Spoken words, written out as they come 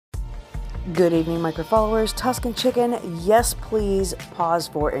Good evening, micro followers. Tuscan chicken, yes please, pause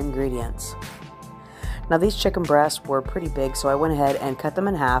for ingredients. Now these chicken breasts were pretty big, so I went ahead and cut them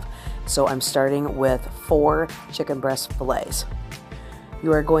in half. So I'm starting with 4 chicken breast fillets.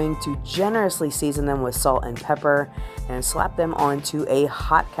 You are going to generously season them with salt and pepper and slap them onto a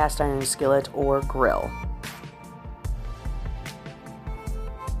hot cast iron skillet or grill.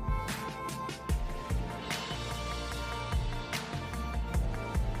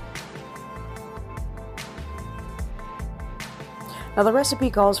 Now the recipe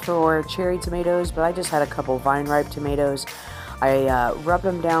calls for cherry tomatoes, but I just had a couple vine-ripe tomatoes. I rubbed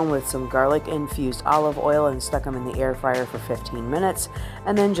them down with some garlic-infused olive oil and stuck them in the air fryer for 15 minutes,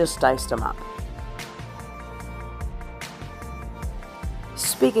 and then just diced them up.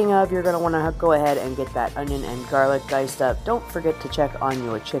 Speaking of, you're going to want to go ahead and get that onion and garlic diced up. Don't forget to check on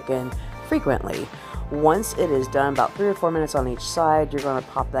your chicken frequently. Once it is done, about 3 or 4 minutes on each side, you're going to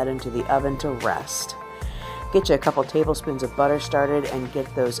pop that into the oven to rest. Get you a couple tablespoons of butter started and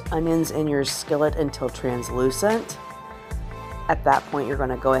get those onions in your skillet until translucent. At that point, you're going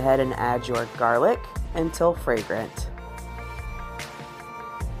to go ahead and add your garlic until fragrant.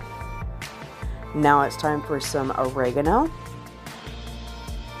 Now it's time for some oregano.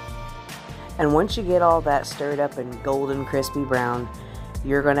 And once you get all that stirred up and golden crispy brown,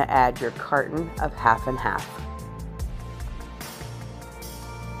 you're going to add your carton of half and half.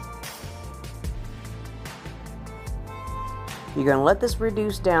 You're going to let this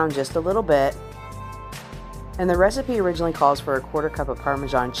reduce down just a little bit. And the recipe originally calls for a 1/4 cup of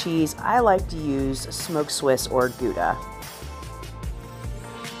Parmesan cheese. I like to use smoked Swiss or Gouda.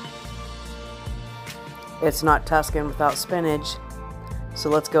 It's not Tuscan without spinach, so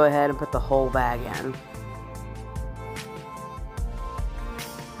let's go ahead and put the whole bag in.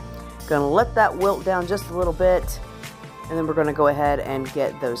 Gonna let that wilt down just a little bit, and then we're gonna go ahead and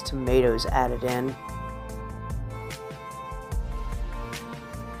get those tomatoes added in.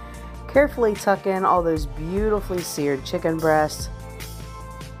 Carefully tuck in all those beautifully seared chicken breasts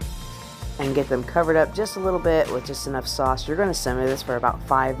and get them covered up just a little bit with just enough sauce. You're going to simmer this for about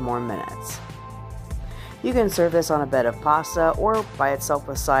 5 more minutes. You can serve this on a bed of pasta or by itself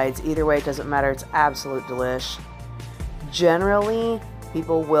with sides. Either way, it doesn't matter. It's absolute delish. Generally,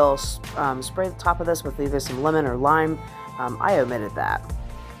 people will spray the top of this with either some lemon or lime. I omitted that.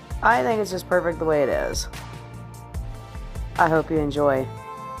 I think it's just perfect the way it is. I hope you enjoy.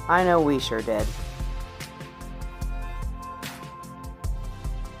 I know we sure did.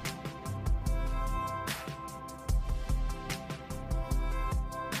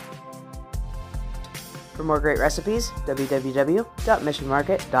 For more great recipes,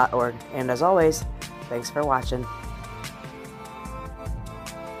 www.missionmarket.org. And as always, thanks for watching.